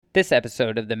This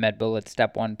episode of the MedBullets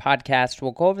Step 1 podcast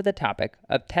will go over the topic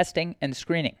of testing and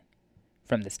screening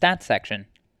from the stats section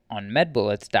on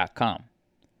medbullets.com.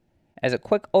 As a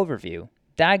quick overview,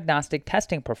 diagnostic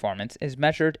testing performance is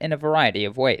measured in a variety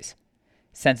of ways.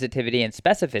 Sensitivity and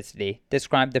specificity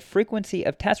describe the frequency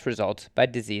of test results by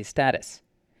disease status.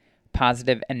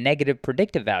 Positive and negative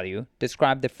predictive value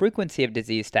describe the frequency of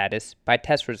disease status by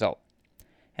test result.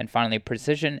 And finally,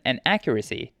 precision and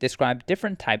accuracy describe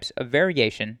different types of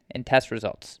variation in test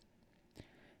results.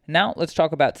 Now let's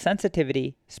talk about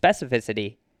sensitivity,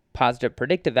 specificity, positive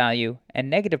predictive value, and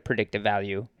negative predictive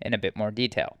value in a bit more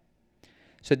detail.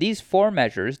 So these four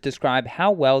measures describe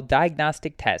how well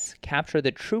diagnostic tests capture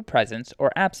the true presence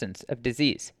or absence of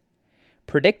disease.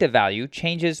 Predictive value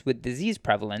changes with disease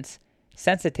prevalence,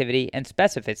 sensitivity and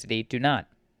specificity do not.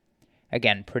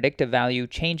 Again, predictive value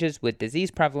changes with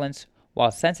disease prevalence,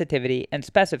 while sensitivity and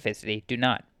specificity do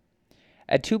not.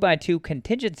 A 2x2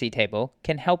 contingency table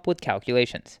can help with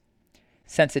calculations.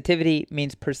 Sensitivity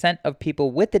means percent of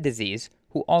people with the disease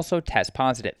who also test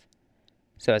positive.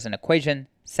 So as an equation,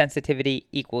 sensitivity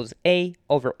equals A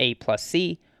over A plus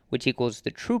C, which equals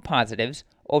the true positives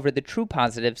over the true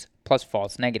positives plus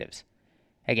false negatives.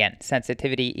 Again,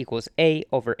 sensitivity equals A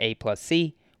over A plus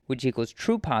C, which equals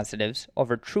true positives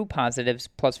over true positives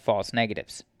plus false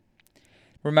negatives.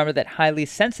 Remember that highly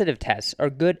sensitive tests are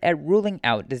good at ruling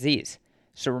out disease.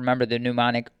 So remember the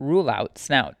mnemonic rule out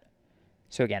snout.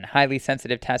 So again, highly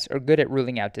sensitive tests are good at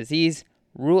ruling out disease,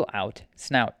 rule out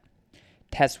snout.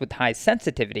 Tests with high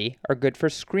sensitivity are good for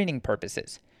screening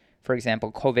purposes. For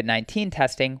example, COVID-19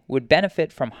 testing would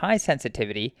benefit from high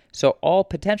sensitivity so all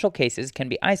potential cases can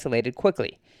be isolated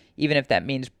quickly, even if that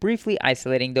means briefly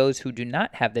isolating those who do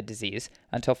not have the disease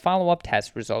until follow-up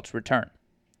test results return.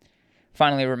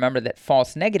 Finally, remember that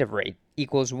false negative rate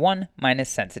equals 1 minus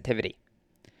sensitivity.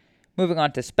 Moving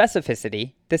on to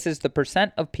specificity, this is the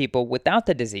percent of people without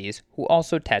the disease who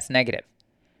also test negative.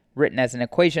 Written as an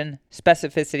equation,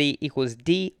 specificity equals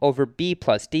D over B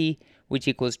plus D, which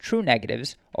equals true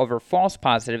negatives over false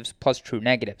positives plus true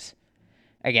negatives.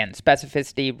 Again,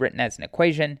 specificity written as an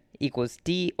equation equals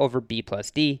D over B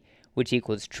plus D, which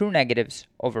equals true negatives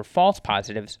over false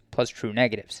positives plus true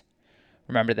negatives.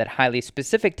 Remember that highly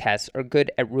specific tests are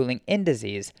good at ruling in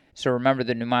disease, so remember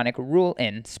the mnemonic rule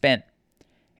in spin.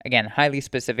 Again, highly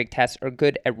specific tests are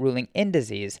good at ruling in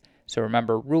disease, so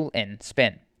remember rule in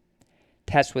spin.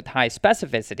 Tests with high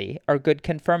specificity are good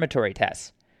confirmatory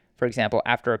tests. For example,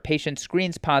 after a patient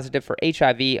screens positive for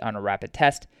HIV on a rapid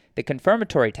test, the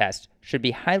confirmatory test should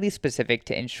be highly specific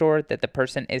to ensure that the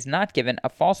person is not given a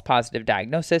false positive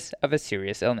diagnosis of a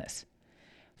serious illness.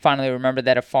 Finally, remember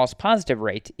that a false positive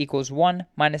rate equals 1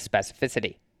 minus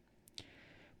specificity.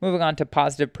 Moving on to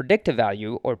positive predictive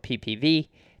value, or PPV,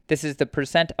 this is the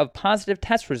percent of positive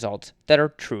test results that are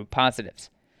true positives.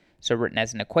 So written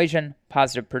as an equation,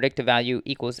 positive predictive value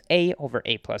equals A over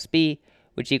A plus B,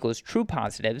 which equals true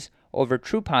positives over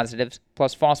true positives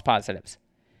plus false positives.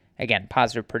 Again,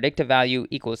 positive predictive value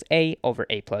equals A over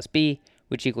A plus B,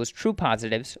 which equals true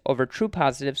positives over true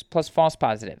positives plus false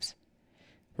positives.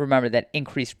 Remember that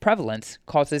increased prevalence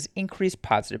causes increased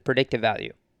positive predictive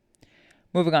value.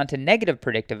 Moving on to negative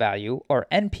predictive value, or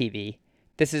NPV,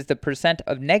 this is the percent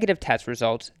of negative test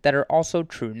results that are also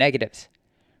true negatives.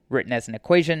 Written as an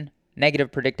equation,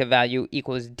 negative predictive value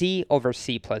equals D over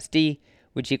C plus D,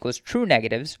 which equals true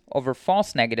negatives over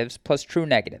false negatives plus true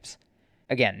negatives.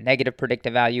 Again, negative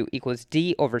predictive value equals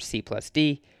D over C plus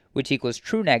D, which equals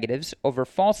true negatives over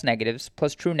false negatives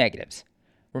plus true negatives.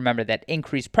 Remember that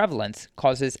increased prevalence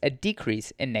causes a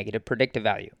decrease in negative predictive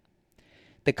value.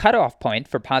 The cutoff point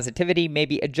for positivity may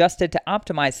be adjusted to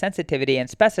optimize sensitivity and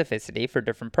specificity for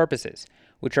different purposes,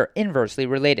 which are inversely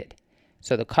related.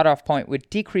 So the cutoff point with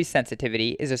decreased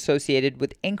sensitivity is associated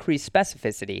with increased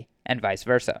specificity and vice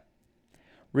versa.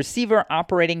 Receiver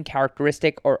operating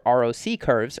characteristic, or ROC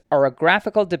curves, are a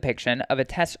graphical depiction of a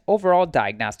test's overall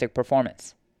diagnostic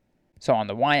performance. So on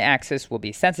the y-axis will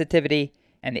be sensitivity,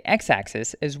 and the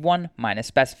x-axis is 1 minus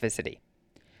specificity.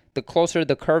 The closer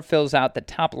the curve fills out the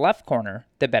top left corner,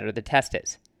 the better the test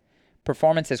is.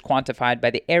 Performance is quantified by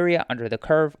the area under the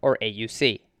curve, or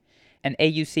AUC. An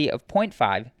AUC of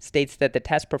 0.5 states that the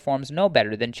test performs no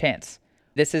better than chance.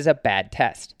 This is a bad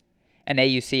test. An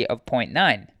AUC of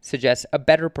 0.9 suggests a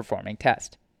better performing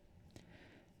test.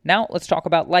 Now let's talk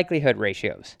about likelihood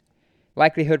ratios.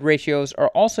 Likelihood ratios are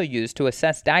also used to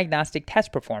assess diagnostic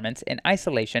test performance in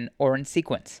isolation or in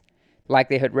sequence.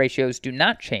 Likelihood ratios do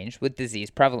not change with disease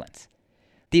prevalence.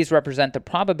 These represent the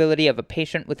probability of a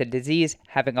patient with a disease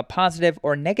having a positive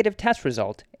or negative test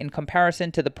result in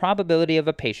comparison to the probability of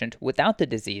a patient without the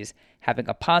disease having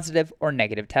a positive or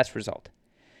negative test result.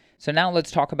 So now let's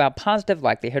talk about positive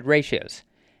likelihood ratios.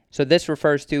 So this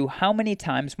refers to how many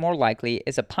times more likely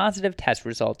is a positive test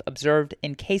result observed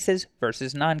in cases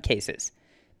versus non-cases.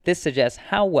 This suggests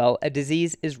how well a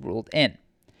disease is ruled in.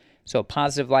 So a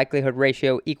positive likelihood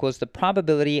ratio equals the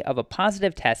probability of a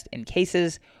positive test in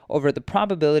cases over the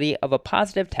probability of a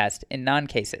positive test in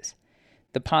non-cases.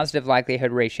 The positive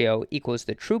likelihood ratio equals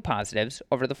the true positives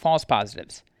over the false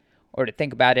positives. Or to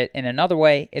think about it in another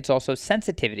way, it's also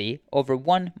sensitivity over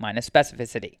 1 minus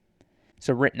specificity.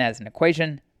 So written as an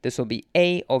equation, this will be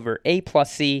A over A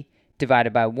plus C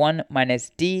divided by 1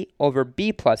 minus D over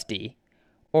B plus D,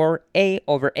 or A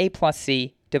over A plus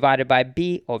C divided by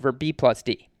B over B plus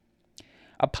D.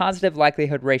 A positive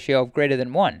likelihood ratio of greater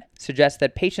than 1 suggests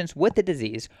that patients with the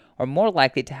disease are more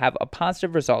likely to have a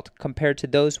positive result compared to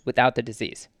those without the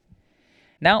disease.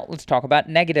 Now let's talk about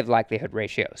negative likelihood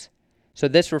ratios. So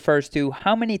this refers to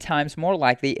how many times more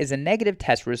likely is a negative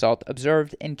test result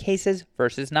observed in cases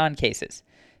versus non-cases.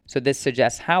 So this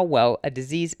suggests how well a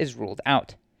disease is ruled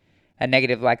out. A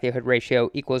negative likelihood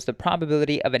ratio equals the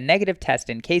probability of a negative test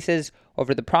in cases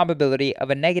over the probability of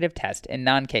a negative test in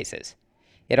non-cases.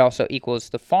 It also equals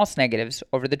the false negatives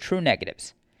over the true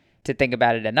negatives. To think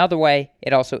about it another way,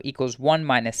 it also equals 1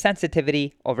 minus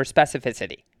sensitivity over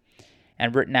specificity.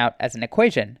 And written out as an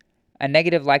equation, a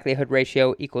negative likelihood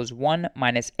ratio equals 1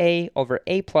 minus A over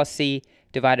A plus C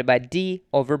divided by D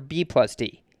over B plus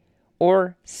D,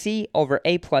 or C over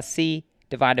A plus C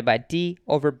divided by D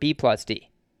over B plus D.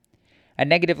 A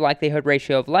negative likelihood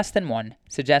ratio of less than 1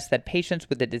 suggests that patients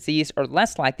with the disease are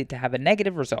less likely to have a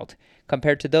negative result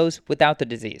compared to those without the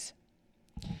disease.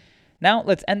 Now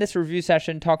let's end this review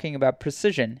session talking about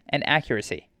precision and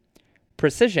accuracy.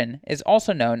 Precision is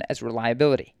also known as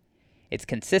reliability. It's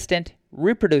consistent,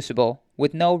 reproducible,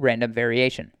 with no random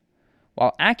variation,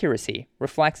 while accuracy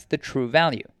reflects the true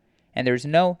value, and there's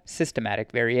no systematic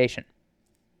variation.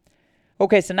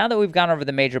 Okay, so now that we've gone over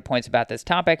the major points about this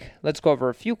topic, let's go over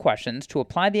a few questions to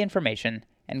apply the information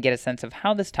and get a sense of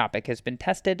how this topic has been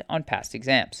tested on past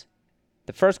exams.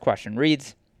 The first question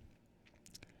reads,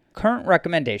 current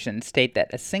recommendations state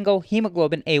that a single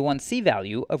hemoglobin A1C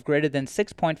value of greater than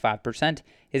 6.5%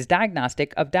 is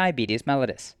diagnostic of diabetes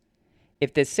mellitus.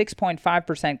 If this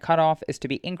 6.5% cutoff is to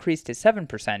be increased to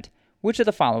 7%, which of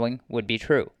the following would be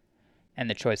true? And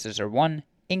the choices are 1.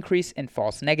 Increase in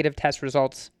false negative test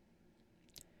results,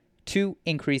 2.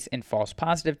 Increase in false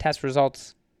positive test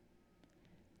results,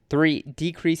 3.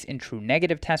 Decrease in true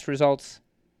negative test results,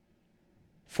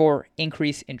 4.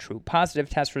 Increase in true positive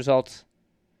test results,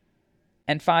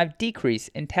 and 5. Decrease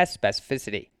in test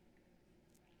specificity.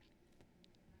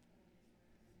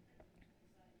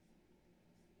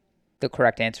 The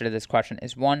correct answer to this question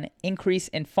is 1. Increase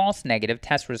in false negative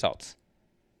test results.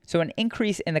 So an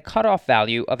increase in the cutoff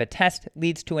value of a test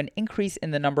leads to an increase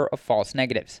in the number of false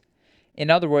negatives.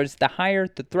 In other words, the higher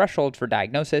the threshold for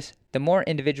diagnosis, the more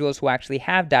individuals who actually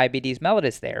have diabetes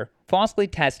mellitus there falsely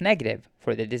test negative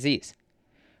for the disease.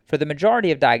 For the majority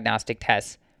of diagnostic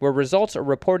tests, where results are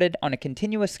reported on a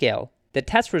continuous scale, the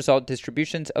test result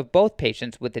distributions of both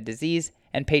patients with the disease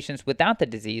and patients without the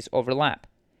disease overlap.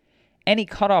 Any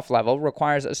cutoff level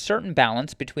requires a certain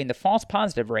balance between the false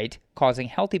positive rate, causing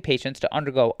healthy patients to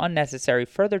undergo unnecessary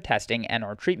further testing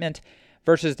and/or treatment,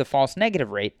 versus the false negative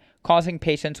rate, causing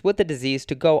patients with the disease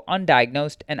to go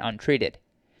undiagnosed and untreated.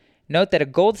 Note that a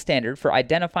gold standard for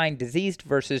identifying diseased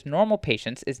versus normal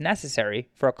patients is necessary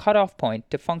for a cutoff point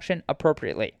to function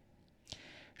appropriately.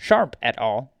 Sharp et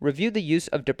al. Reviewed the use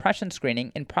of depression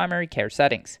screening in primary care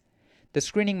settings. The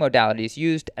screening modalities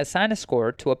used assign a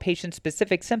score to a patient's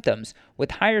specific symptoms,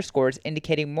 with higher scores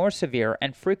indicating more severe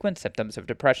and frequent symptoms of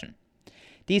depression.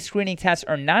 These screening tests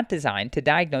are not designed to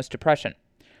diagnose depression.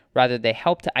 Rather, they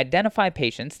help to identify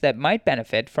patients that might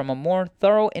benefit from a more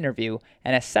thorough interview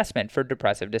and assessment for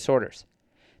depressive disorders.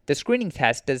 The screening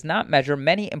test does not measure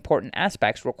many important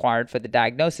aspects required for the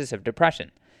diagnosis of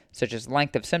depression, such as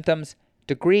length of symptoms,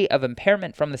 degree of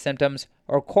impairment from the symptoms,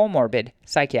 or comorbid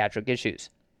psychiatric issues.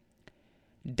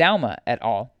 Dauma et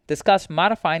al. Discussed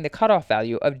modifying the cutoff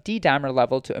value of D-dimer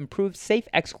level to improve safe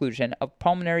exclusion of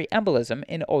pulmonary embolism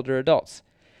in older adults.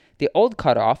 The old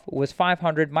cutoff was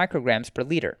 500 micrograms per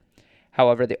liter.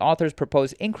 However, the authors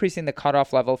proposed increasing the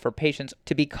cutoff level for patients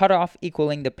to be cutoff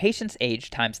equaling the patient's age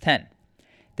times 10.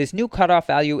 This new cutoff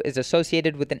value is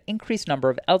associated with an increased number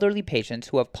of elderly patients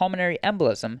who have pulmonary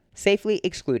embolism safely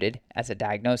excluded as a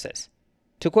diagnosis.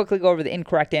 To quickly go over the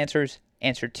incorrect answers,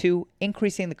 answer 2,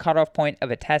 increasing the cutoff point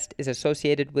of a test is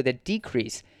associated with a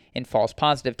decrease in false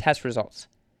positive test results.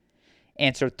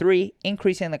 Answer 3,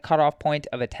 increasing the cutoff point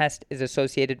of a test is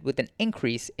associated with an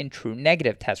increase in true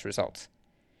negative test results.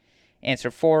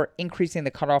 Answer 4, increasing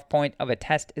the cutoff point of a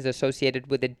test is associated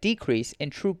with a decrease in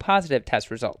true positive test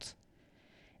results.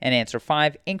 And answer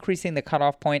 5, increasing the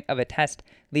cutoff point of a test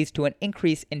leads to an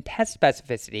increase in test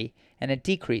specificity and a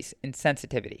decrease in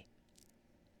sensitivity.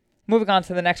 Moving on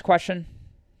to the next question.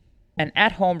 An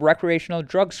at-home recreational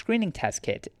drug screening test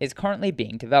kit is currently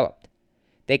being developed.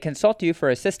 They consult you for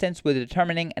assistance with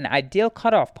determining an ideal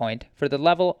cutoff point for the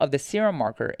level of the serum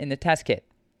marker in the test kit.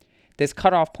 This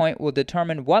cutoff point will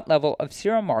determine what level of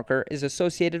serum marker is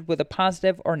associated with a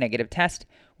positive or negative test,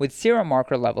 with serum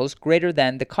marker levels greater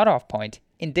than the cutoff point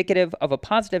indicative of a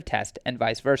positive test and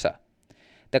vice versa.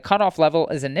 The cutoff level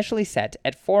is initially set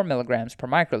at 4 mg per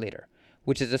microliter,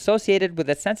 which is associated with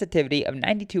a sensitivity of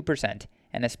 92%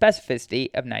 and a specificity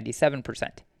of 97%.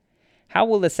 How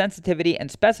will the sensitivity and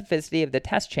specificity of the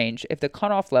test change if the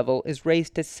cutoff level is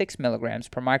raised to 6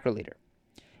 mg per microliter?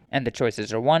 And the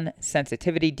choices are 1,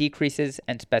 sensitivity decreases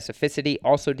and specificity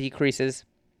also decreases.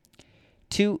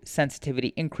 2,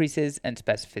 sensitivity increases and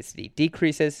specificity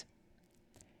decreases.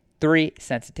 3,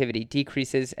 sensitivity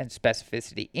decreases and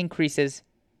specificity increases.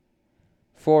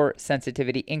 4,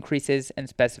 sensitivity increases and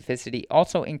specificity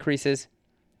also increases.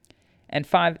 And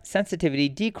 5, sensitivity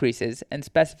decreases and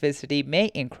specificity may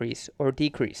increase or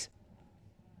decrease.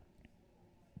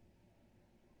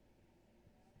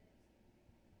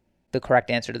 The correct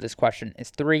answer to this question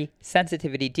is 3,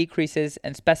 sensitivity decreases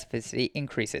and specificity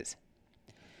increases.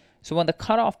 So when the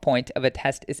cutoff point of a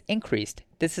test is increased,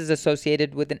 this is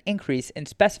associated with an increase in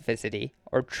specificity,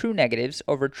 or true negatives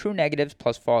over true negatives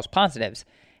plus false positives,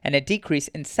 and a decrease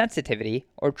in sensitivity,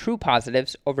 or true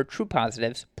positives over true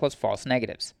positives plus false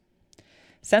negatives.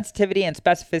 Sensitivity and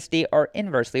specificity are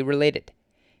inversely related.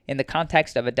 In the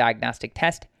context of a diagnostic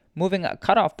test, moving a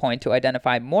cutoff point to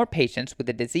identify more patients with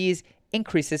the disease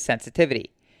increases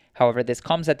sensitivity. However, this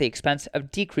comes at the expense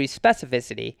of decreased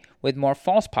specificity, with more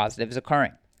false positives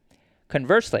occurring.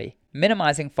 Conversely,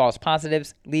 minimizing false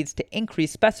positives leads to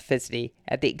increased specificity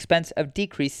at the expense of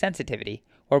decreased sensitivity,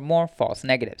 or more false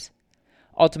negatives.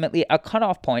 Ultimately, a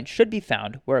cutoff point should be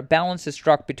found where a balance is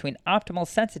struck between optimal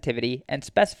sensitivity and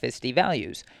specificity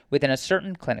values within a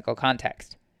certain clinical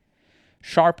context.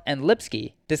 Sharp and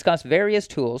Lipsky discuss various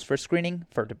tools for screening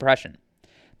for depression.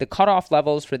 The cutoff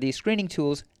levels for these screening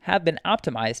tools have been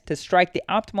optimized to strike the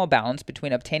optimal balance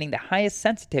between obtaining the highest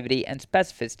sensitivity and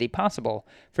specificity possible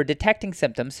for detecting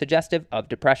symptoms suggestive of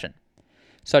depression.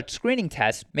 Such screening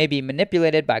tests may be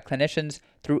manipulated by clinicians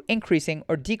through increasing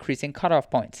or decreasing cutoff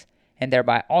points, and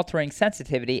thereby altering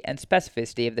sensitivity and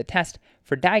specificity of the test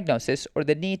for diagnosis or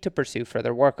the need to pursue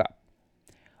further workup.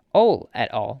 Ohl et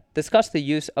al. Discussed the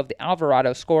use of the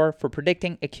Alvarado score for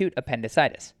predicting acute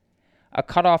appendicitis. A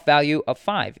cutoff value of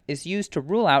 5 is used to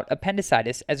rule out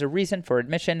appendicitis as a reason for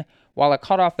admission, while a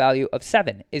cutoff value of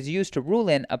 7 is used to rule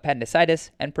in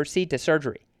appendicitis and proceed to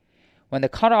surgery. When the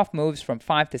cutoff moves from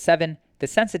 5 to 7, the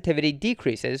sensitivity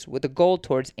decreases with a goal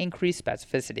towards increased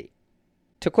specificity.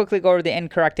 To quickly go over the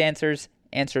incorrect answers,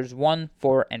 answers 1,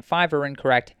 4, and 5 are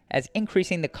incorrect, as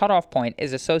increasing the cutoff point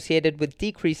is associated with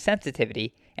decreased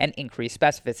sensitivity and increased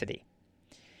specificity.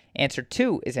 Answer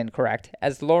 2 is incorrect,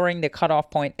 as lowering the cutoff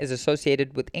point is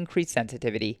associated with increased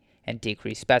sensitivity and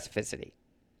decreased specificity.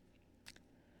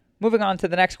 Moving on to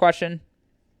the next question.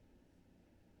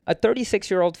 A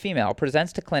 36-year-old female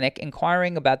presents to clinic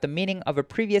inquiring about the meaning of a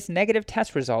previous negative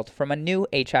test result from a new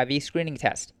HIV screening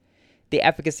test. The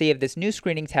efficacy of this new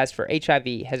screening test for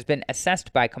HIV has been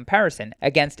assessed by comparison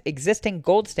against existing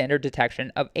gold standard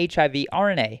detection of HIV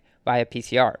RNA via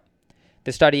PCR.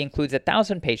 The study includes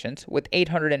 1,000 patients, with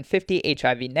 850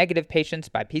 HIV-negative patients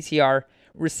by PCR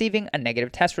receiving a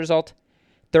negative test result,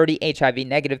 30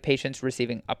 HIV-negative patients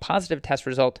receiving a positive test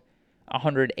result,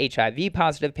 100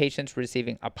 HIV-positive patients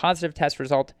receiving a positive test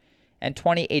result, and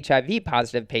 20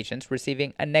 HIV-positive patients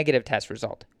receiving a negative test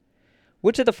result.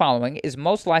 Which of the following is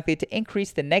most likely to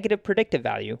increase the negative predictive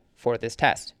value for this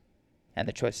test? And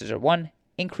the choices are 1,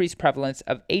 increased prevalence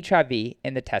of HIV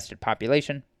in the tested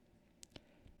population;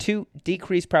 2,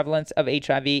 decreased prevalence of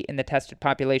HIV in the tested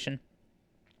population;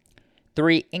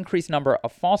 3, increased number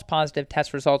of false positive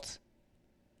test results;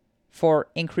 4,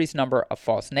 increased number of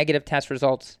false negative test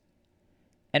results;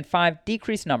 and 5,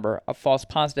 decreased number of false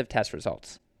positive test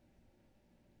results.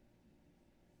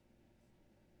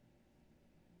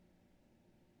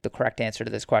 The correct answer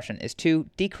to this question is 2,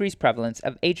 decreased prevalence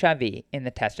of HIV in the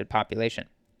tested population.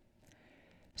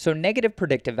 So negative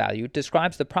predictive value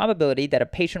describes the probability that a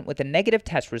patient with a negative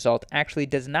test result actually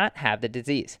does not have the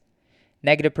disease.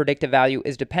 Negative predictive value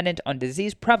is dependent on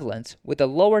disease prevalence, with a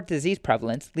lower disease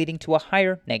prevalence leading to a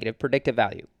higher negative predictive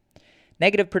value.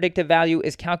 Negative predictive value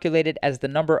is calculated as the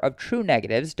number of true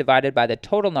negatives divided by the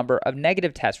total number of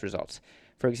negative test results.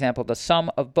 For example, the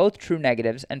sum of both true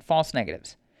negatives and false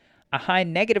negatives. A high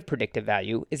negative predictive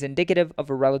value is indicative of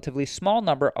a relatively small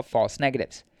number of false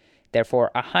negatives.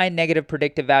 Therefore, a high negative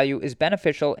predictive value is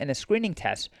beneficial in a screening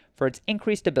test for its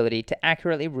increased ability to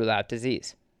accurately rule out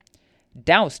disease.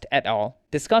 Daoust et al.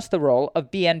 Discussed the role of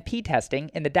BNP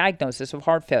testing in the diagnosis of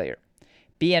heart failure.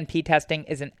 BNP testing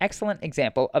is an excellent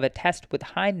example of a test with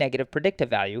high negative predictive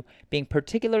value being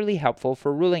particularly helpful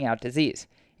for ruling out disease,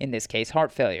 in this case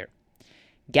heart failure.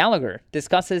 Gallagher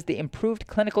discusses the improved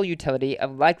clinical utility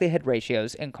of likelihood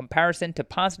ratios in comparison to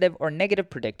positive or negative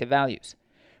predictive values.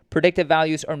 Predictive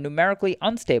values are numerically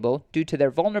unstable due to their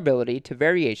vulnerability to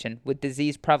variation with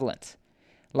disease prevalence.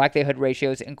 Likelihood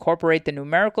ratios incorporate the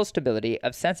numerical stability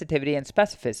of sensitivity and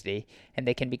specificity, and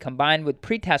they can be combined with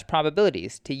pretest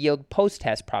probabilities to yield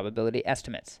post-test probability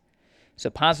estimates. So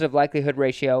positive likelihood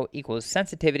ratio equals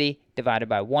sensitivity divided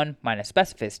by 1 minus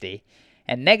specificity,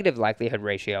 and negative likelihood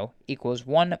ratio equals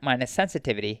 1 minus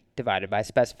sensitivity divided by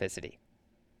specificity.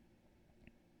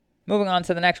 Moving on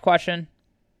to the next question.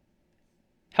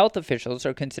 Health officials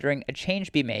are considering a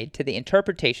change be made to the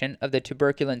interpretation of the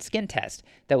tuberculin skin test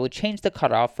that will change the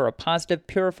cutoff for a positive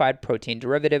purified protein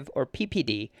derivative, or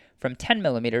PPD, from 10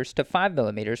 millimeters to 5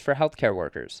 millimeters for healthcare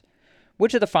workers.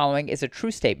 Which of the following is a true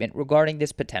statement regarding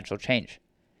this potential change?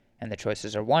 And the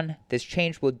choices are 1. This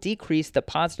change will decrease the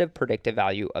positive predictive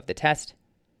value of the test.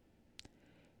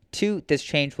 2. This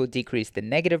change will decrease the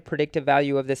negative predictive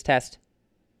value of this test.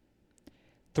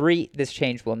 3. This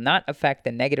change will not affect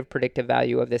the negative predictive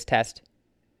value of this test.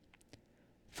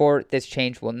 4. This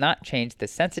change will not change the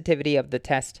sensitivity of the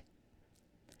test.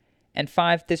 And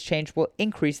 5. This change will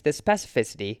increase the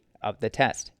specificity of the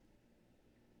test.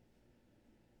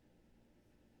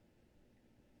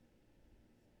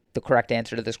 The correct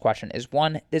answer to this question is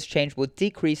 1. This change will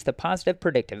decrease the positive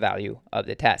predictive value of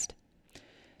the test.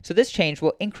 So this change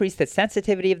will increase the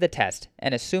sensitivity of the test,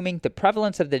 and assuming the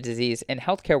prevalence of the disease in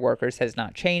healthcare workers has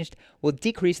not changed, will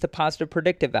decrease the positive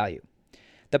predictive value.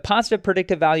 The positive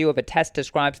predictive value of a test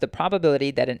describes the probability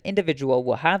that an individual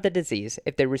will have the disease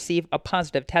if they receive a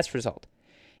positive test result.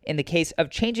 In the case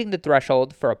of changing the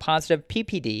threshold for a positive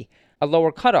PPD, a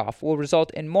lower cutoff will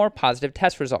result in more positive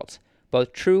test results,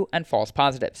 both true and false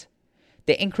positives.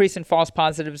 The increase in false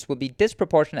positives will be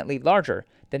disproportionately larger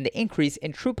than the increase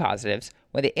in true positives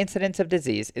when the incidence of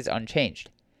disease is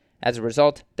unchanged. As a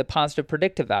result, the positive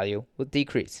predictive value will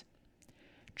decrease.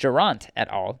 Durant et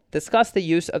al. Discussed the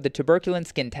use of the tuberculin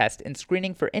skin test in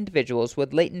screening for individuals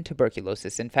with latent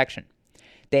tuberculosis infection.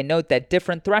 They note that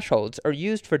different thresholds are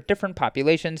used for different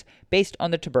populations based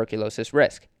on the tuberculosis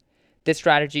risk. This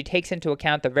strategy takes into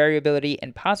account the variability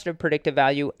in positive predictive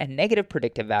value and negative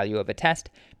predictive value of a test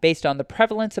based on the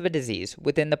prevalence of a disease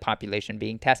within the population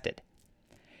being tested.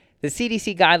 The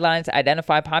CDC guidelines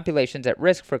identify populations at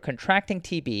risk for contracting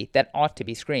TB that ought to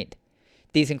be screened.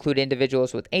 These include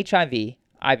individuals with HIV,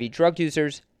 IV drug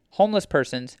users, homeless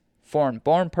persons,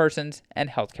 foreign-born persons, and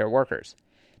healthcare workers.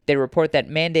 They report that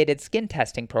mandated skin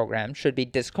testing programs should be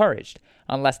discouraged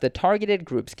unless the targeted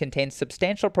groups contain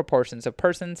substantial proportions of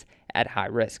persons at high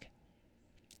risk.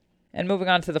 And moving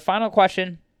on to the final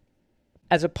question.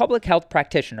 As a public health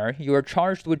practitioner, you are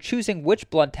charged with choosing which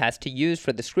blood test to use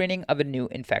for the screening of a new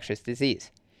infectious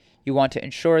disease. You want to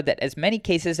ensure that as many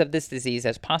cases of this disease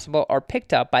as possible are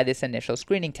picked up by this initial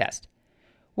screening test.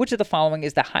 Which of the following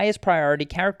is the highest priority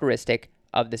characteristic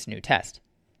of this new test?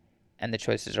 And the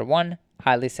choices are 1.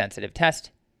 Highly sensitive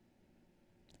test.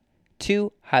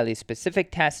 2. Highly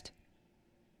specific test.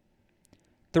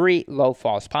 3. Low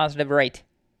false positive rate.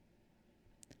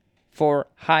 4.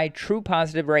 High true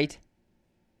positive rate.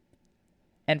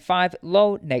 And 5.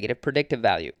 Low negative predictive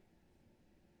value.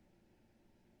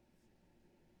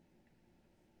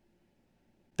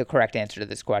 The correct answer to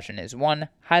this question is 1.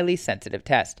 Highly sensitive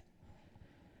test.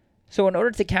 So in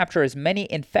order to capture as many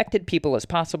infected people as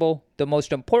possible, the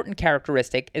most important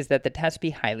characteristic is that the test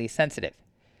be highly sensitive.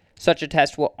 Such a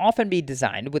test will often be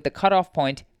designed with the cutoff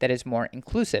point that is more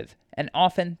inclusive, and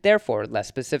often, therefore, less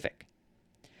specific.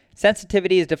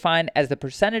 Sensitivity is defined as the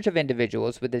percentage of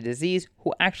individuals with the disease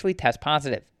who actually test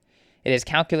positive. It is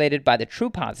calculated by the true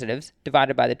positives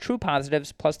divided by the true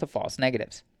positives plus the false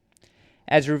negatives.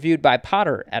 As reviewed by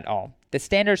Potter et al., the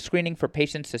standard screening for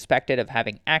patients suspected of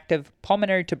having active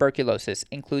pulmonary tuberculosis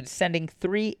includes sending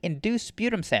 3 induced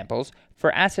sputum samples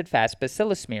for acid-fast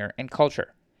bacillus smear and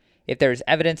culture. If there is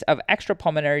evidence of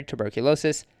extrapulmonary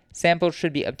tuberculosis, samples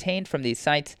should be obtained from these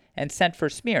sites and sent for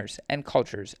smears and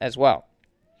cultures as well.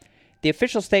 The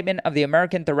official statement of the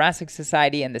American Thoracic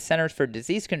Society and the Centers for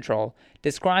Disease Control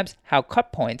describes how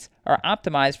cut points are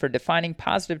optimized for defining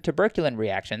positive tuberculin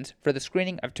reactions for the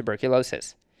screening of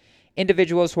tuberculosis.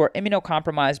 Individuals who are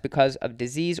immunocompromised because of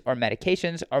disease or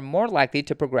medications are more likely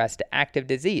to progress to active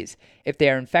disease if they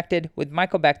are infected with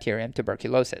Mycobacterium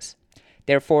tuberculosis.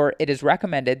 Therefore, it is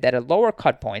recommended that a lower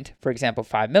cut point, for example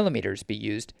 5 millimeters, be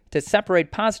used to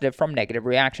separate positive from negative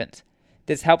reactions.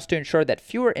 This helps to ensure that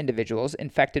fewer individuals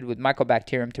infected with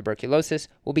Mycobacterium tuberculosis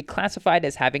will be classified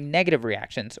as having negative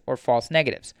reactions or false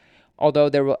negatives, although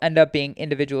there will end up being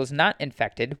individuals not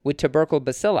infected with tubercle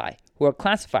bacilli who are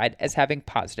classified as having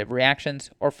positive reactions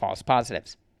or false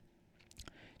positives.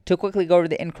 To quickly go over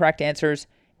the incorrect answers,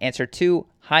 answer 2,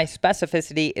 high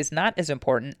specificity is not as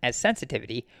important as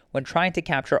sensitivity when trying to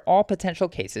capture all potential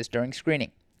cases during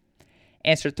screening.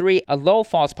 Answer 3, a low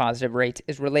false positive rate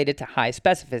is related to high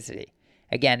specificity.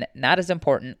 Again, not as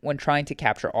important when trying to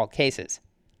capture all cases.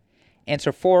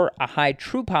 Answer 4, a high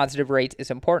true positive rate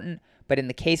is important, but in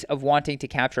the case of wanting to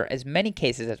capture as many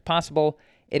cases as possible,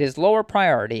 it is lower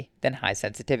priority than high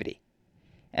sensitivity.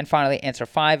 And finally, answer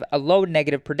 5, a low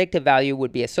negative predictive value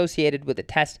would be associated with a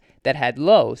test that had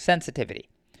low sensitivity.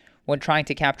 When trying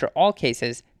to capture all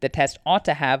cases, the test ought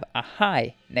to have a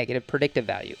high negative predictive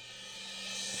value.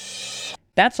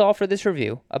 That's all for this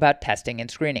review about testing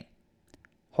and screening.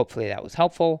 Hopefully that was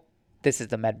helpful. This is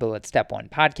the MedBullets Step 1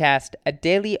 podcast, a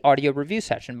daily audio review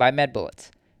session by MedBullets,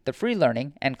 the free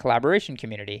learning and collaboration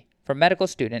community for medical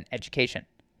student education.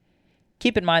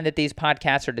 Keep in mind that these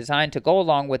podcasts are designed to go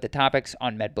along with the topics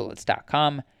on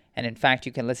medbullets.com, and in fact,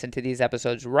 you can listen to these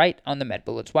episodes right on the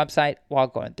MedBullets website while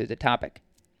going through the topic.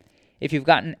 If you've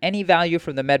gotten any value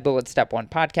from the MedBullets Step 1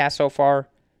 podcast so far,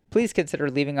 please consider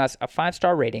leaving us a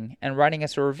 5-star rating and writing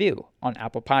us a review on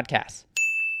Apple Podcasts.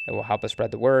 It will help us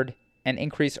spread the word and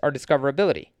increase our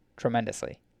discoverability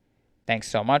tremendously. Thanks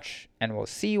so much, and we'll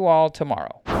see you all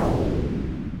tomorrow.